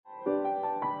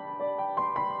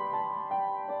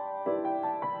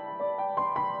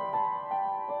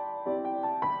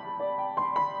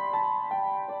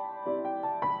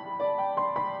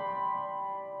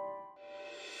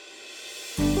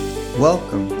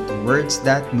Welcome to Words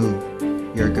That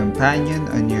Move, your companion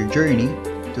on your journey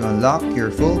to unlock your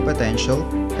full potential,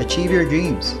 achieve your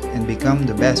dreams, and become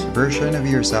the best version of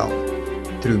yourself.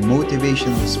 Through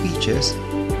motivational speeches,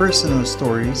 personal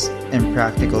stories, and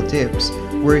practical tips,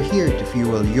 we're here to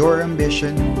fuel your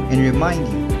ambition and remind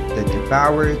you that the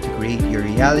power to create your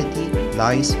reality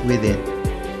lies within.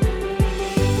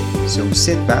 So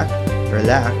sit back,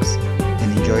 relax,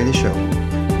 and enjoy the show.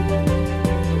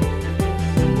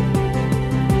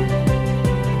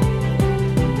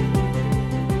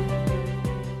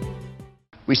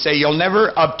 We say you'll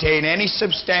never obtain any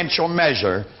substantial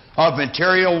measure of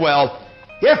material wealth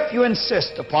if you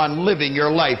insist upon living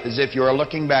your life as if you are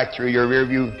looking back through your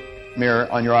rearview mirror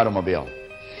on your automobile.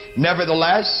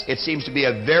 Nevertheless, it seems to be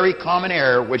a very common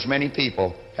error which many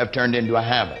people have turned into a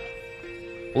habit.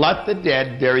 Let the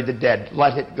dead bury the dead.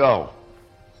 Let it go.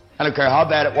 I don't care how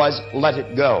bad it was, let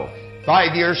it go.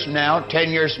 5 years from now, 10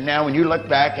 years from now, when you look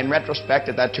back in retrospect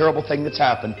at that terrible thing that's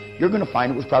happened, you're going to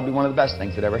find it was probably one of the best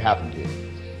things that ever happened to you.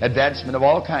 Advancement of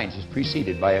all kinds is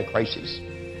preceded by a crisis.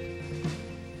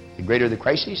 The greater the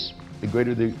crisis, the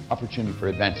greater the opportunity for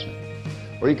advancement.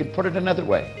 Or you could put it another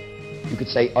way. You could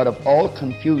say, out of all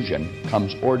confusion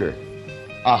comes order.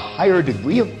 A higher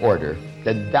degree of order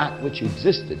than that which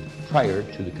existed prior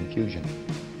to the confusion.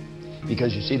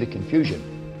 Because you see, the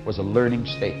confusion was a learning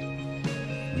state.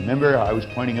 Remember, I was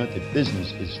pointing out that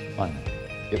business is fun.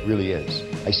 It really is.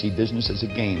 I see business as a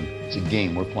game. It's a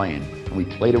game we're playing, and we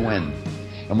play to win.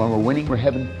 And when we're winning, we're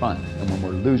having fun. And when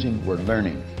we're losing, we're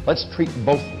learning. Let's treat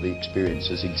both of the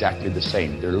experiences exactly the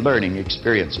same. They're learning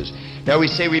experiences. Now we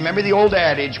say, remember the old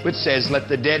adage which says, let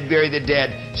the dead bury the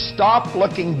dead. Stop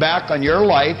looking back on your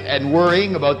life and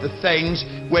worrying about the things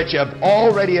which have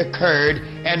already occurred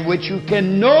and which you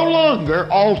can no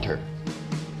longer alter.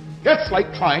 It's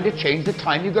like trying to change the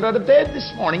time you got out of bed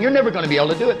this morning. You're never going to be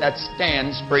able to do it. That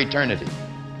stands for eternity.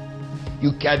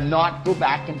 You cannot go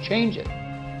back and change it,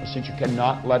 since you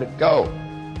cannot let it go.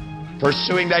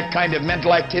 Pursuing that kind of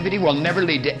mental activity will never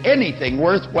lead to anything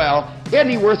worthwhile,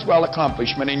 any worthwhile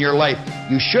accomplishment in your life.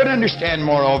 You should understand,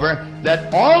 moreover,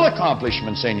 that all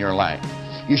accomplishments in your life,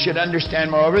 you should understand,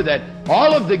 moreover, that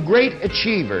all of the great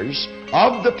achievers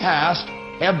of the past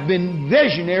have been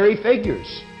visionary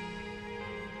figures.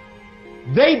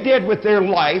 They did with their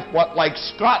life what, like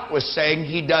Scott was saying,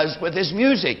 he does with his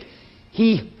music.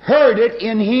 He heard it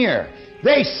in here.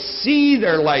 They see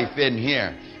their life in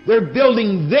here. They're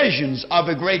building visions of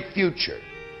a great future.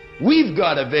 We've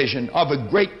got a vision of a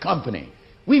great company.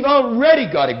 We've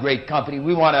already got a great company.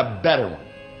 We want a better one.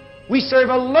 We serve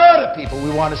a lot of people.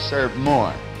 We want to serve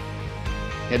more.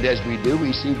 And as we do, we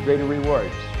receive greater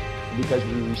rewards. And because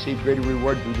we receive greater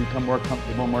rewards, we become more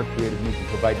comfortable, more creative, and we can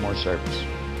provide more service.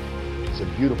 It's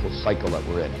a beautiful cycle that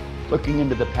we're in. Looking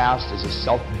into the past is a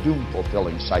self-doom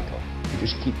fulfilling cycle. You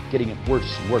just keep getting it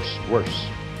worse and worse and worse.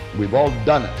 We've all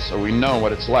done it, so we know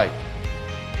what it's like.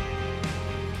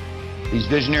 These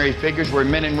visionary figures were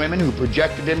men and women who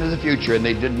projected into the future, and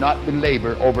they did not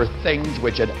belabor over things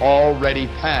which had already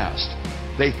passed.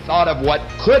 They thought of what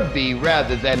could be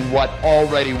rather than what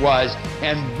already was,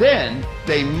 and then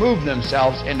they moved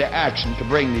themselves into action to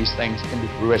bring these things into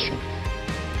fruition.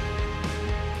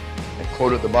 That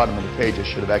quote at the bottom of the page, I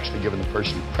should have actually given the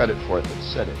person credit for it that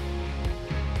said it.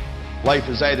 Life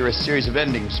is either a series of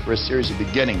endings or a series of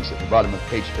beginnings, at the bottom of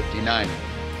page 59.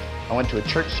 I went to a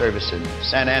church service in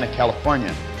Santa Ana,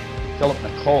 California. Philip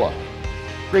Nicola,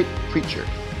 great preacher.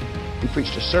 He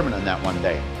preached a sermon on that one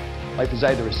day. Life is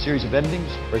either a series of endings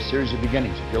or a series of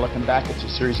beginnings. If you're looking back, it's a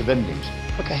series of endings.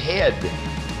 Look ahead.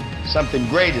 Something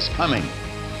great is coming.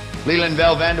 Leland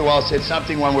Val Vanderwall said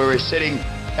something when we were sitting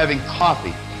having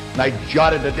coffee, and I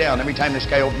jotted it down. Every time this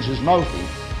guy opens his mouth,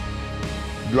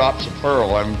 he drops a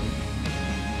pearl. I'm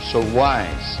so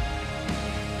wise.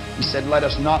 He said, let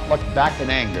us not look back in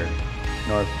anger,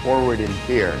 nor forward in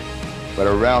fear, but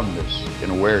around us in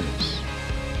awareness.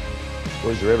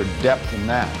 Was there ever depth in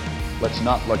that? Let's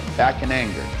not look back in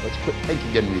anger. Let's quit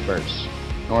thinking in reverse.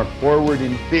 Nor forward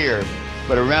in fear,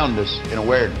 but around us in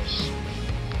awareness.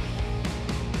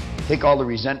 Take all the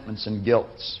resentments and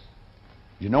guilts.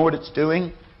 You know what it's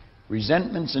doing?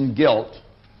 Resentments and guilt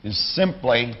is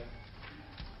simply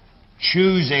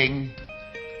choosing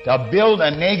to build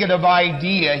a negative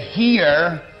idea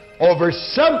here over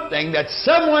something that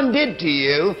someone did to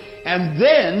you, and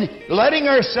then letting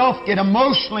ourselves get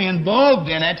emotionally involved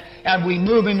in it, and we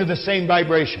move into the same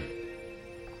vibration.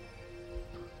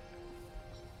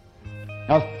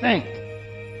 Now think.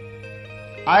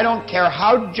 I don't care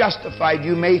how justified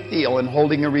you may feel in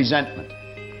holding a resentment.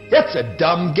 It's a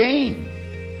dumb game.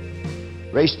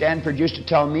 Ray Stanford used to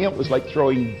tell me it was like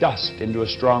throwing dust into a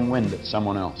strong wind at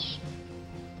someone else.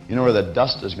 You know where the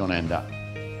dust is going to end up.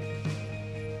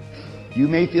 You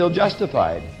may feel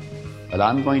justified, but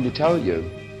I'm going to tell you,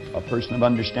 a person of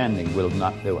understanding will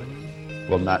not do it.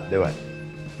 Will not do it.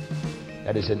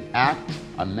 That is an act,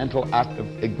 a mental act of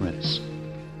ignorance.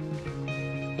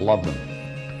 Love them.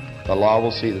 The law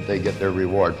will see that they get their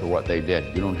reward for what they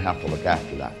did. You don't have to look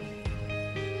after that.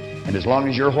 And as long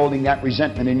as you're holding that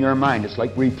resentment in your mind, it's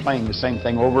like replaying the same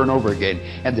thing over and over again,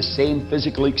 and the same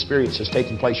physical experience is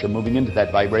taking place. You're moving into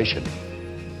that vibration.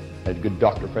 I had a good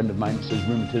doctor friend of mine that says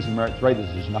rheumatism or arthritis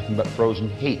is nothing but frozen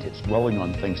hate. It's dwelling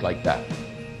on things like that.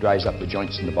 Dries up the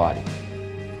joints in the body.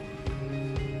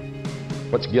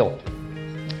 What's guilt?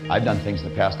 I've done things in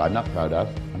the past I'm not proud of.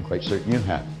 I'm quite certain you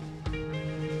have.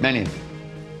 Many of you.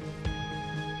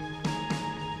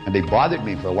 And they bothered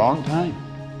me for a long time.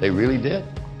 They really did.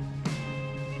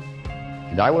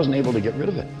 And I wasn't able to get rid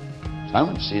of it. So I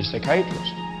went to see a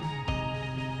psychiatrist.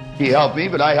 He helped me,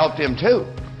 but I helped him too.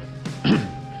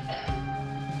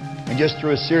 And just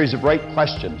through a series of right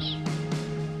questions,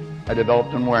 I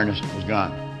developed an awareness. It was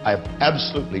gone. I have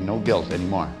absolutely no guilt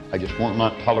anymore. I just will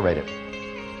not tolerate it.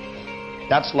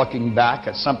 That's looking back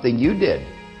at something you did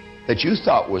that you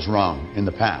thought was wrong in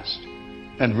the past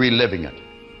and reliving it.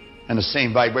 And the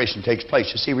same vibration takes place.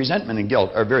 You see, resentment and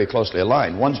guilt are very closely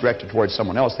aligned. One's directed towards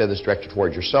someone else, the other's directed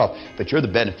towards yourself. But you're the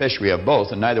beneficiary of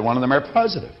both, and neither one of them are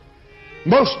positive.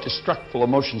 Most destructive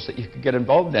emotions that you could get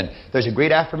involved in, there's a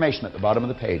great affirmation at the bottom of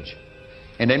the page.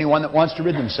 And anyone that wants to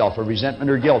rid themselves of resentment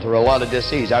or guilt or a lot of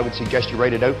disease, I would suggest you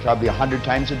write it out probably 100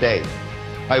 times a day.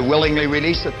 I willingly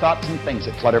release the thoughts and things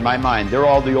that clutter my mind. They're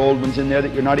all the old ones in there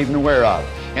that you're not even aware of.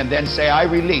 And then say, I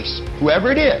release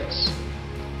whoever it is.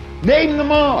 Name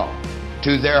them all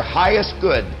to their highest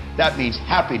good. That means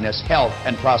happiness, health,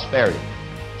 and prosperity.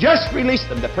 Just release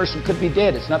them. The person could be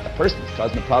dead. It's not the person that's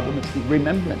causing the problem. It's the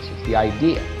remembrance. It's the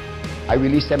idea. I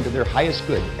release them to their highest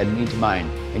good and me to mine.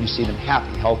 And you see them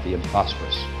happy, healthy, and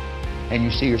prosperous. And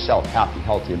you see yourself happy,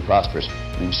 healthy, and prosperous.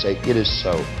 And you say, it is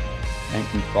so.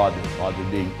 Thank you, Father, Father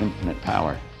being infinite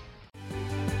power.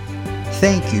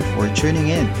 Thank you for tuning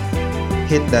in.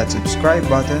 Hit that subscribe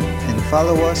button and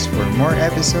follow us for more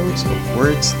episodes of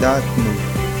Words That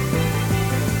Move.